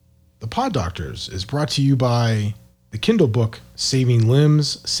Pod Doctors is brought to you by the Kindle book, Saving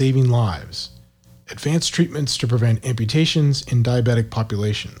Limbs, Saving Lives. Advanced Treatments to Prevent Amputations in Diabetic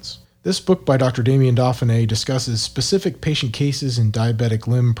Populations. This book by Dr. Damien Dauphiné discusses specific patient cases in diabetic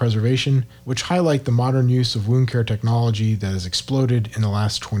limb preservation, which highlight the modern use of wound care technology that has exploded in the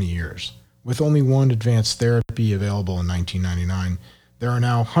last 20 years. With only one advanced therapy available in 1999, there are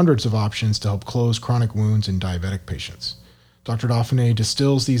now hundreds of options to help close chronic wounds in diabetic patients. Dr. Dauphiné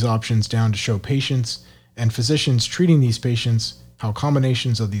distills these options down to show patients and physicians treating these patients how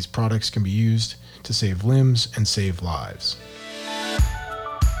combinations of these products can be used to save limbs and save lives.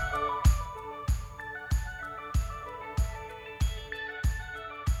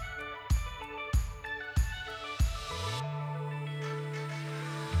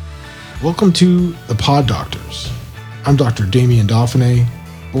 Welcome to the Pod Doctors. I'm Dr. Damien Dauphiné,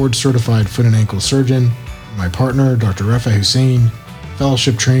 board-certified foot and ankle surgeon. My partner, Dr. Rafa Hussein,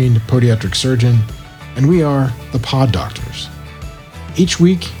 fellowship-trained podiatric surgeon, and we are the Pod Doctors. Each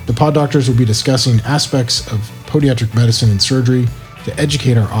week, the Pod Doctors will be discussing aspects of podiatric medicine and surgery to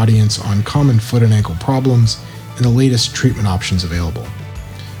educate our audience on common foot and ankle problems and the latest treatment options available.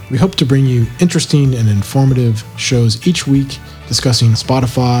 We hope to bring you interesting and informative shows each week discussing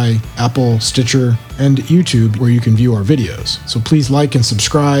Spotify, Apple, Stitcher, and YouTube where you can view our videos. So please like and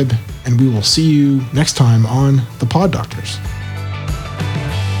subscribe, and we will see you next time on the Pod Doctors.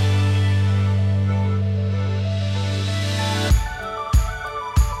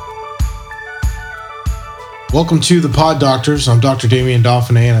 Welcome to the Pod Doctors. I'm Dr. Damien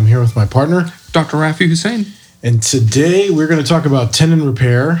Dauphiné, and I'm here with my partner, Dr. Rafi Hussein. And today we're going to talk about tendon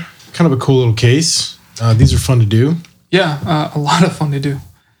repair. Kind of a cool little case. These are fun to do. Yeah, a lot of fun to do.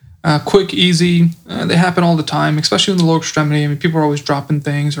 Quick, easy. They happen all the time, especially in the lower extremity. I mean, people are always dropping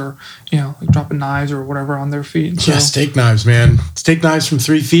things or, like dropping knives or whatever on their feet. So, yeah, steak knives, man. Steak knives from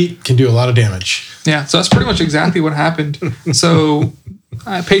 3 feet can do a lot of damage. Yeah, so that's pretty much exactly what happened. So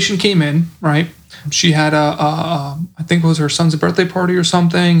a patient came in, right? She had I think it was her son's birthday party or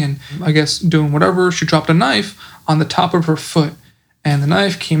something, and I guess doing whatever, she dropped a knife on the top of her foot, and the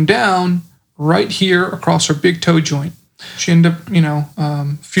knife came down right here across her big toe joint. She ended up,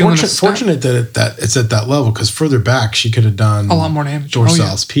 feeling fortunate that it's at that level, because further back she could have done a lot more damage.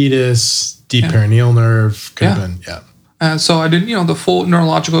 Dorsalis pedis, deep perineal nerve, could have been, So I did, the full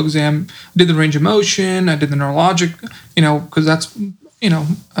neurological exam, did the range of motion, I did the neurologic, because that's,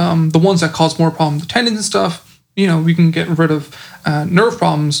 the ones that cause more problems, the tendons and stuff, we can get rid of nerve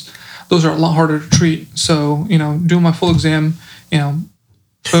problems. Those are a lot harder to treat. So, doing my full exam,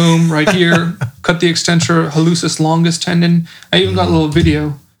 boom, right here, cut the extensor hallucis longus tendon. I even got a little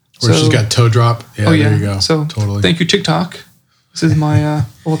video. Where she's got toe drop. Yeah, there you go. So totally. Thank you, TikTok. This is my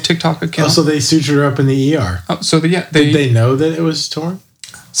little TikTok account. Oh, so they sutured her up in the ER. Oh, so did they know that it was torn?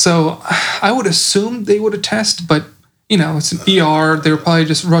 So I would assume they would attest, but it's an ER. They were probably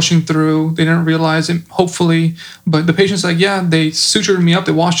just rushing through. They didn't realize it, hopefully. But the patient's like, yeah, they sutured me up.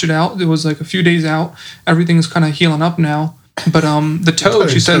 They washed it out. It was like a few days out. Everything's kind of healing up now. But the toe,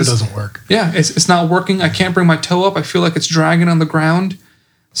 she says, toe doesn't work. Yeah, it's not working. I can't bring my toe up. I feel like it's dragging on the ground.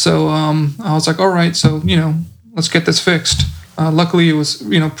 So I was like, all right, so, let's get this fixed. Luckily, it was,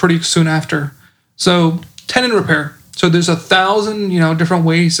 pretty soon after. So tendon repair. So there's 1,000, different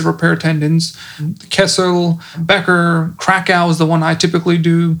ways to repair tendons. Kessel, Becker, Krakow is the one I typically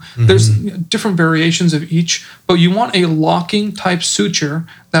do. Mm-hmm. There's different variations of each, but you want a locking type suture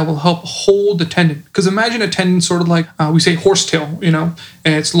that will help hold the tendon. Because imagine a tendon sort of like, we say horsetail, and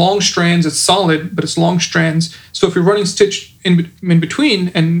it's long strands, it's solid, but it's long strands. So if you're running stitch in between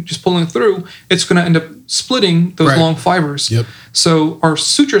and just pulling it through, it's going to end up splitting those long fibers. Yep. So our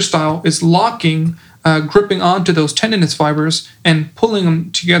suture style is locking, gripping onto those tendinous fibers and pulling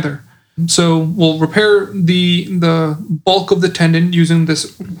them together. So we'll repair the bulk of the tendon using this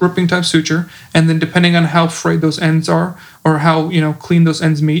gripping type suture, and then depending on how frayed those ends are or how clean those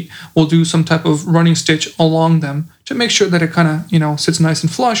ends meet, we'll do some type of running stitch along them to make sure that it kind of sits nice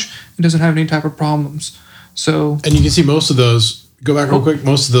and flush and doesn't have any type of problems. So and you can see most of those. Go back real quick.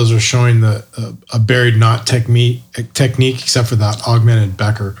 Most of those are showing a buried knot technique, except for that augmented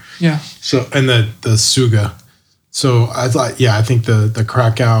Becker. Yeah. So and the Suga. So I think the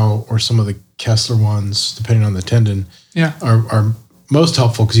Krakow or some of the Kessler ones, depending on the tendon, are most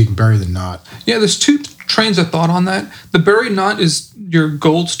helpful because you can bury the knot. Yeah, there's two trains of thought on that. The buried knot is your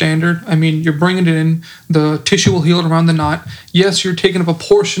gold standard. I mean, you're bringing it in. The tissue will heal around the knot. Yes, you're taking up a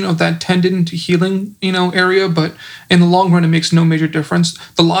portion of that tendon to healing, area, but in the long run, it makes no major difference.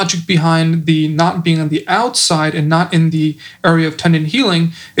 The logic behind the knot being on the outside and not in the area of tendon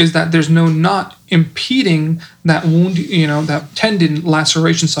healing is that there's no knot impeding that wound, that tendon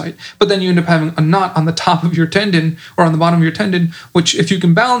laceration site. But then you end up having a knot on the top of your tendon or on the bottom of your tendon, which if you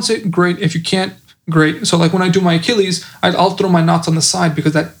can balance it, great. If you can't, great. So like when I do my Achilles, I'll throw my knots on the side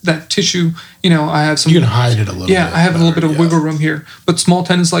because that tissue, I have some. You can hide it a little bit. Yeah, I have a little bit of wiggle room here. But small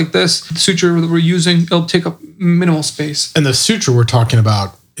tendons like this, the suture that we're using, it'll take up minimal space. And the suture we're talking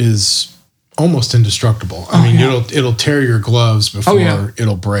about is almost indestructible. I mean, it'll tear your gloves before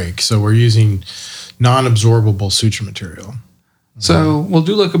it'll break. So we're using non-absorbable suture material. So we'll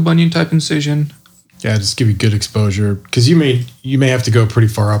do like a bunion type incision. Yeah, just give you good exposure because you may have to go pretty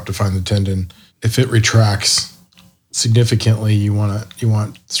far up to find the tendon. If it retracts significantly, you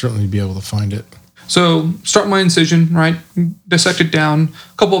want certainly to be able to find it. So start my incision, right? Dissect it down,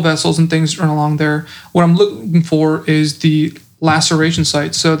 a couple of vessels and things run along there. What I'm looking for is the laceration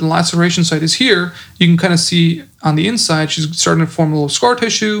site. So the laceration site is here. You can kind of see on the inside, she's starting to form a little scar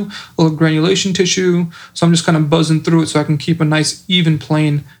tissue, a little granulation tissue. So I'm just kind of buzzing through it so I can keep a nice even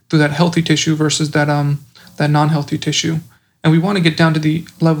plane through that healthy tissue versus that non-healthy tissue. And we want to get down to the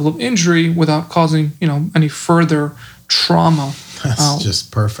level of injury without causing, any further trauma. That's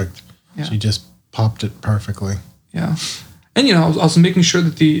just perfect. Yeah. She just popped it perfectly. Yeah. And, I was also making sure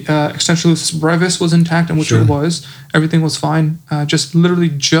that the extensor lucis brevis was intact, and which it was. Everything was fine. Just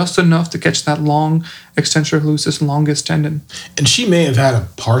enough to catch that long extensor lucis longus tendon. And she may have had a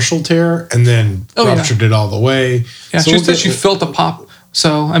partial tear and then ruptured it all the way. Yeah, so she said she felt a pop.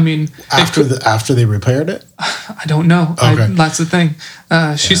 So, I mean... After they repaired it? I don't know. Okay. That's the thing.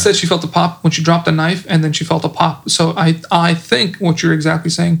 She said she felt a pop when she dropped the knife, and then she felt a pop. So I think what you're exactly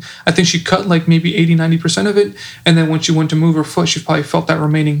saying, I think she cut like maybe 80-90% of it, and then when she went to move her foot, she probably felt that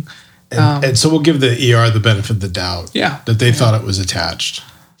remaining. And so we'll give the ER the benefit of the doubt that they thought it was attached.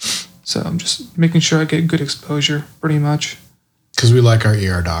 So I'm just making sure I get good exposure, pretty much. Because we like our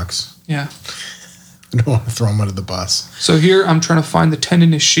ER docs. Yeah. I don't want to throw them under the bus. So here I'm trying to find the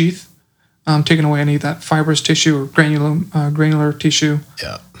tendinous sheath. I'm taking away any of that fibrous tissue or granular tissue.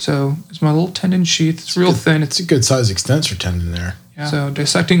 Yeah. So it's my little tendon sheath. It's real thin. It's a good size extensor tendon there. Yeah. So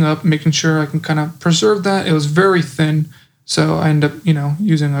dissecting up, making sure I can kind of preserve that. It was very thin. So I end up,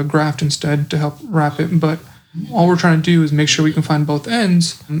 using a graft instead to help wrap it. But all we're trying to do is make sure we can find both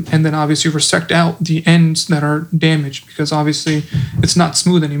ends and then obviously resect out the ends that are damaged because obviously it's not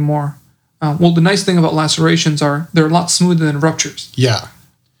smooth anymore. Well, the nice thing about lacerations are they're a lot smoother than ruptures. Yeah.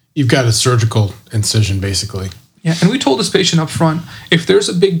 You've got a surgical incision, basically. Yeah, and we told this patient up front, if there's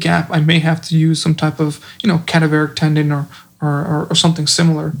a big gap, I may have to use some type of, cadaveric tendon or something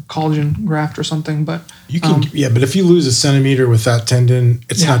similar, collagen graft or something. But you can, but if you lose a centimeter with that tendon,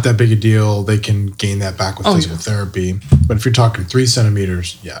 it's not that big a deal. They can gain that back with physical therapy. But if you're talking 3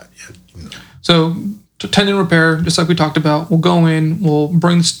 centimeters, So tendon repair, just like we talked about, we'll go in, we'll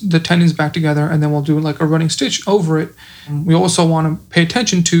bring the tendons back together, and then we'll do like a running stitch over it. We also want to pay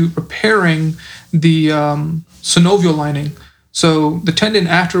attention to repairing the synovial lining. So the tendon,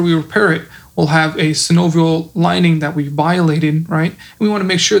 after we repair it, will have a synovial lining that we violated, right? And we want to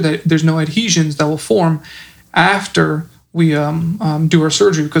make sure that there's no adhesions that will form after we do our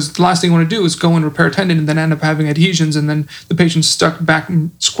surgery, because the last thing you want to do is go and repair a tendon and then end up having adhesions, and then the patient's stuck back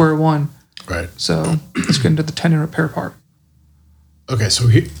in square one. Right. So let's get into the tendon repair part. Okay, so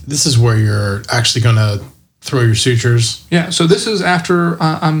this is where you're actually going to throw your sutures. Yeah, so this is after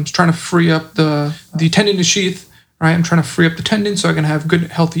I'm trying to free up the tendon sheath, right? I'm trying to free up the tendon so I can have good,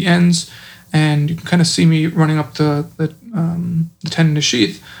 healthy ends. And you can kind of see me running up the tendon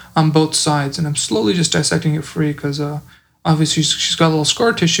sheath on both sides. And I'm slowly just dissecting it free because obviously she's got a little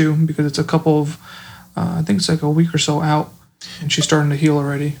scar tissue because it's a couple of, I think it's like a week or so out. And she's starting to heal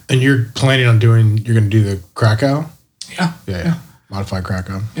already. And you're planning on you're going to do the Krakow? Yeah. Modified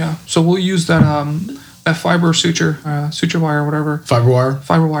Krakow. Yeah. So we'll use that that fiber suture wire or whatever. Fiber wire?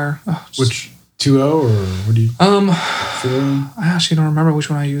 Fiber wire. Which 2.0 or what do you? 4? I actually don't remember which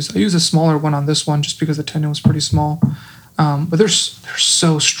one I used. I used a smaller one on this one just because the tendon was pretty small. But they're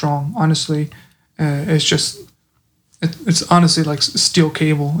so strong. Honestly, it's just it's honestly like steel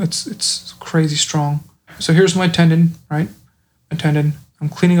cable. It's crazy strong. So here's my tendon, right? My tendon. I'm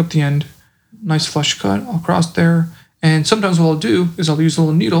cleaning up the end. Nice flush cut across there. And sometimes what I'll do is I'll use a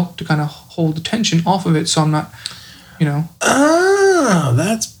little needle to kind of hold the tension off of it so I'm not, Oh,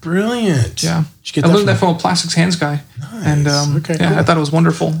 that's brilliant. Yeah. Did you get I learned that from a plastics hands guy. And Okay, yeah, cool. I thought it was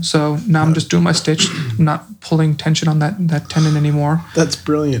wonderful. So now I'm just doing my stitch. I'm not pulling tension on that tendon anymore. That's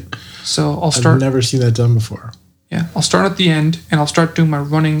brilliant. So I'll start. I've never seen that done before. Yeah, I'll start at the end and I'll start doing my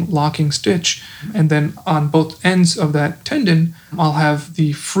running locking stitch. And then on both ends of that tendon, I'll have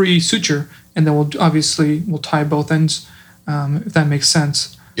the free suture. And then we'll tie both ends, if that makes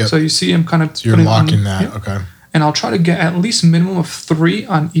sense. Yep. So you see I'm kind of So you're locking that. Yep. Okay. And I'll try to get at least minimum of 3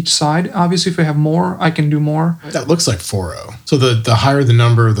 on each side. Obviously, if I have more, I can do more. That looks like 4-0. So the higher the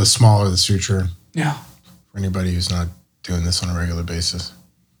number, the smaller the suture. Yeah. For anybody who's not doing this on a regular basis.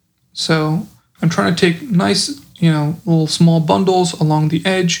 So I'm trying to take nice, little small bundles along the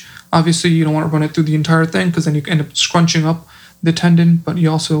edge. Obviously, you don't want to run it through the entire thing because then you end up scrunching up the tendon. But you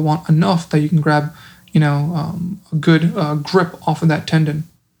also want enough that you can grab, a good grip off of that tendon.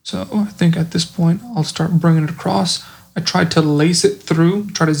 So I think at this point, I'll start bringing it across. I tried to lace it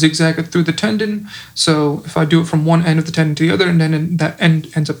through, try to zigzag it through the tendon. So if I do it from one end of the tendon to the other, and then that end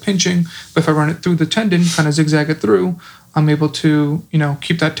ends up pinching. But if I run it through the tendon, kind of zigzag it through, I'm able to,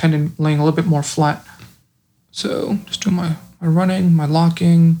 keep that tendon laying a little bit more flat. So just do my running, my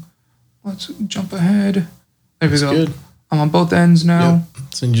locking. Let's jump ahead. There we go. Good. I'm on both ends now.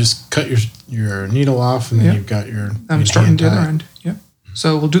 Yep. So you just cut your needle off, and then you've got your. I'm starting the other end. Yep.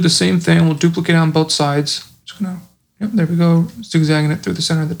 So we'll do the same thing. We'll duplicate on both sides. Just gonna. Yep. There we go. Zigzagging it through the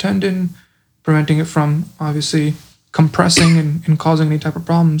center of the tendon, preventing it from obviously compressing and causing any type of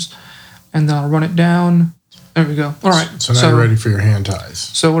problems. And then I'll run it down. There we go. All right. So now you're ready for your hand ties.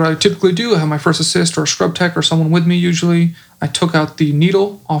 So what I typically do, I have my first assist or a scrub tech or someone with me usually. I took out the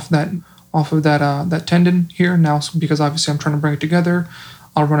needle off of that tendon here now because obviously I'm trying to bring it together.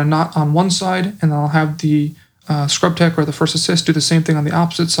 I'll run a knot on one side and then I'll have the scrub tech or the first assist do the same thing on the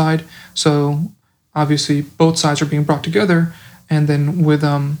opposite side. So obviously both sides are being brought together, and then with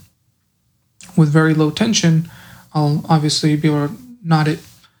very low tension, I'll obviously be able to knot it.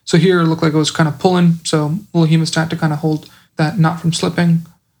 So here it looked like it was kind of pulling, so a little hemostat to kind of hold that knot from slipping.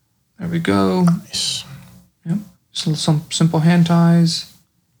 There we go. Nice. Yep. Just some simple hand ties,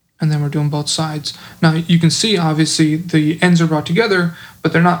 and then we're doing both sides. Now you can see obviously the ends are brought together,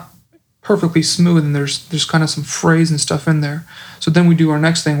 but they're not perfectly smooth, and there's kind of some frays and stuff in there. So then we do our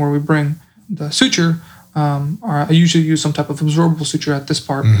next thing where we bring the suture, or I usually use some type of absorbable suture at this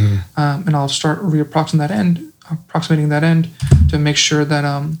part, and I'll start approximating that end to make sure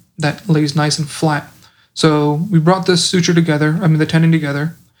that that lays nice and flat. So we brought this suture together, the tendon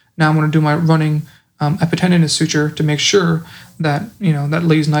together. Now I'm going to do my running epitendinous suture to make sure that that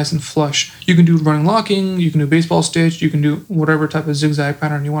lays nice and flush. You can do running locking, you can do baseball stitch, you can do whatever type of zigzag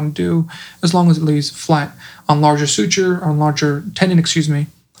pattern you want to do, as long as it lays flat. On larger tendon,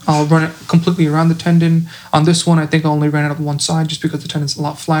 I'll run it completely around the tendon. On this one, I think I only ran it up one side just because the tendon's a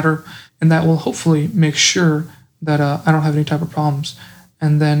lot flatter, and that will hopefully make sure that I don't have any type of problems.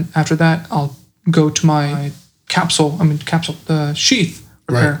 And then after that, I'll go to my the sheath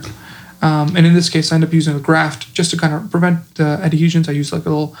repair. Right. And in this case, I end up using a graft just to kind of prevent the adhesions. I use like a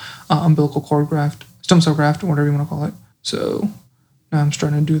little umbilical cord graft, stem cell graft, or whatever you want to call it. So now I'm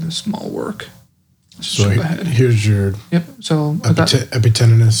starting to do the small work. So here's your So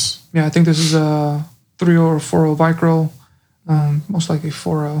epitendinous. Yeah, I think this is a 3.0 or 4.0 Vicryl, most likely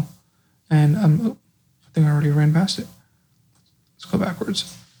 4.0. And I think I already ran past it. Let's go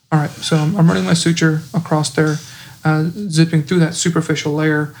backwards. All right, so I'm running my suture across there, zipping through that superficial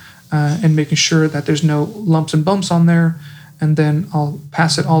layer and making sure that there's no lumps and bumps on there. And then I'll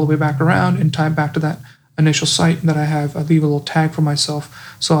pass it all the way back around and tie it back to that initial site that I have. I leave a little tag for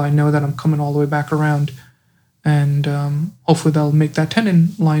myself so I know that I'm coming all the way back around. And hopefully that'll make that tendon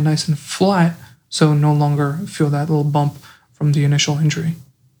lie nice and flat so no longer feel that little bump from the initial injury.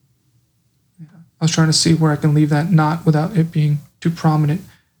 Yeah. I was trying to see where I can leave that knot without it being too prominent,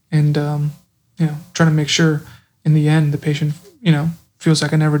 and trying to make sure in the end the patient feels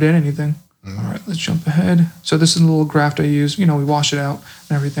like I never did anything. All right, let's jump ahead. So this is a little graft I use. We wash it out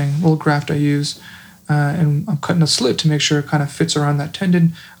and everything. Little graft I use. And I'm cutting a slit to make sure it kind of fits around that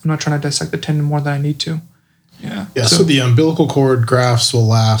tendon. I'm not trying to dissect the tendon more than I need to. Yeah. So the umbilical cord grafts will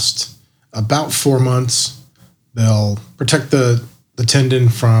last about 4 months. They'll protect the tendon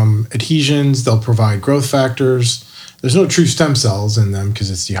from adhesions. They'll provide growth factors. There's no true stem cells in them because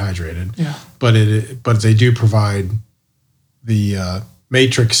it's dehydrated. Yeah. But they do provide the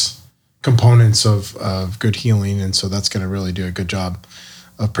matrix components of good healing, and so that's going to really do a good job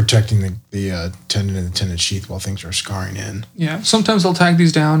of protecting the tendon and the tendon sheath while things are scarring in. Yeah, sometimes I'll tag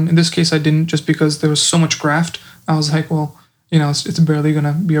these down. In this case, I didn't, just because there was so much graft. I was like, well, it's barely going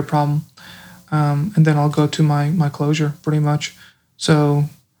to be a problem. And then I'll go to my closure, pretty much. So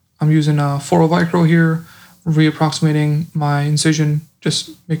I'm using a 4.0 Vicryl here reapproximating my incision,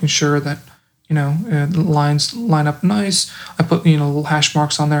 just making sure that, the lines line up nice. I put, little hash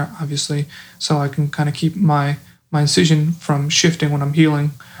marks on there, obviously, so I can kind of keep my incision from shifting when I'm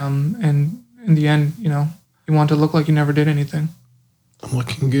healing. And in the end, you want to look like you never did anything. I'm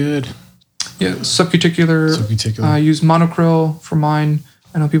looking good. Yeah, subcuticular. I use monocryl for mine.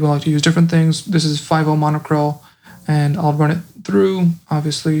 I know people like to use different things. This is 5.0 monocryl, and I'll run it through.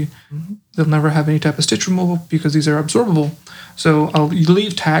 Obviously, they'll never have any type of stitch removal because these are absorbable. So I'll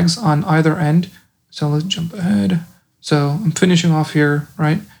leave tags on either end. So let's jump ahead. So I'm finishing off here,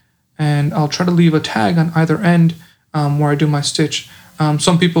 right? And I'll try to leave a tag on either end where I do my stitch.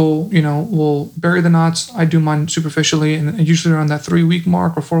 Some people, will bury the knots. I do mine superficially, and usually around that 3-week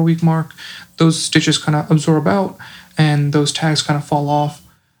mark or 4-week mark, those stitches kind of absorb out, and those tags kind of fall off.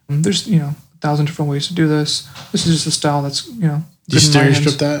 There's, 1,000 different ways to do this. This is just a style that's, Do you steri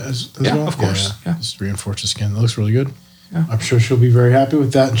strip that as yeah, well? Of course. Yeah. Just reinforce the skin. It looks really good. Yeah. I'm sure she'll be very happy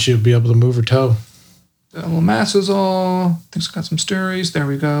with that, and she'll be able to move her toe. The little Masazole. I think it's got some steris. There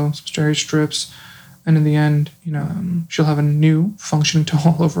we go. Some steri strips. And in the end, she'll have a new functioning toe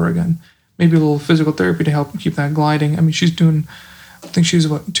all over again. Maybe a little physical therapy to help keep that gliding. I mean, I think she's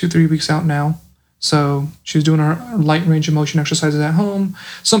 2-3 weeks out now. So she's doing her light range of motion exercises at home.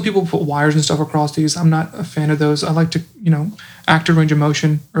 Some people put wires and stuff across these. I'm not a fan of those. I like to, active range of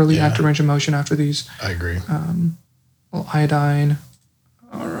motion, active range of motion after these. I agree. Little iodine.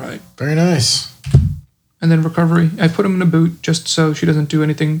 All right. Very nice. And then recovery. I put them in a boot just so she doesn't do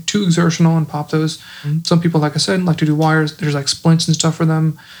anything too exertional and pop those. Some people, like I said, like to do wires. There's like splints and stuff for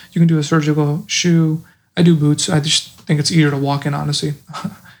them. You can do a surgical shoe. I do boots. I just think it's easier to walk in, honestly.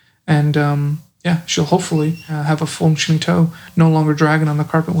 And she'll hopefully have a functioning toe, no longer dragging on the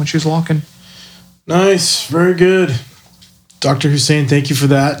carpet when she's walking. Nice. Very good. Dr. Hussein, thank you for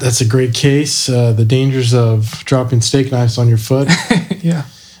that. That's a great case. The dangers of dropping steak knives on your foot. Yeah.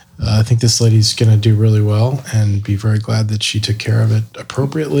 I think this lady's going to do really well and be very glad that she took care of it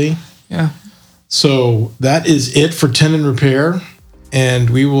appropriately. Yeah. So that is it for tendon repair,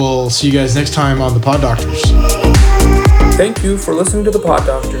 and we will see you guys next time on the Pod Doctors. Thank you for listening to the Pod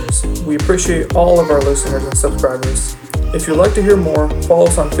Doctors. We appreciate all of our listeners and subscribers. If you'd like to hear more, follow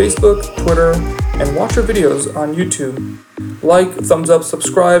us on Facebook, Twitter, and watch our videos on YouTube. Like, thumbs up,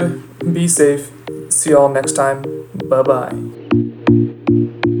 subscribe, be safe. See y'all next time. Bye-bye.